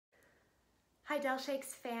Hi Del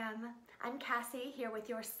Shakes fam, I'm Cassie here with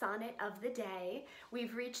your sonnet of the day.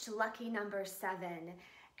 We've reached lucky number 7,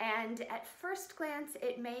 and at first glance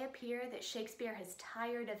it may appear that Shakespeare has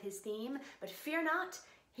tired of his theme, but fear not,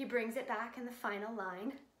 he brings it back in the final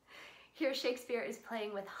line. Here Shakespeare is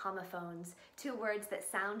playing with homophones, two words that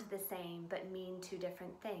sound the same but mean two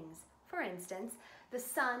different things. For instance, the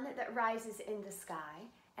sun that rises in the sky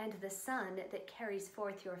and the sun that carries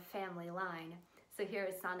forth your family line. So here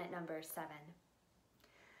is sonnet number 7.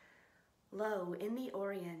 Lo, in the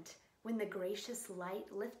Orient, when the gracious light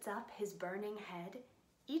lifts up his burning head,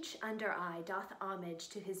 each under eye doth homage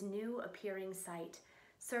to his new appearing sight,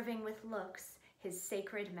 serving with looks his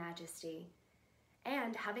sacred majesty.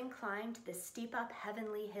 And having climbed the steep up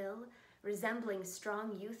heavenly hill, resembling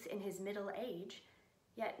strong youth in his middle age,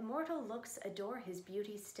 yet mortal looks adore his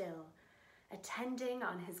beauty still, attending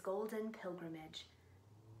on his golden pilgrimage.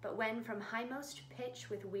 But when from highmost pitch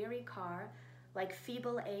with weary car, like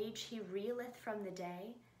feeble age he reeleth from the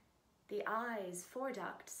day, the eyes,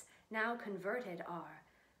 foreducts, now converted are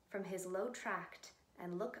from his low tract,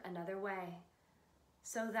 and look another way.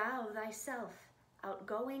 So thou thyself,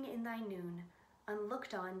 outgoing in thy noon,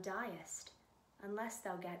 unlooked on diest, unless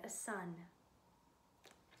thou get a sun.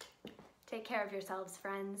 Take care of yourselves,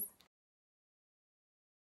 friends.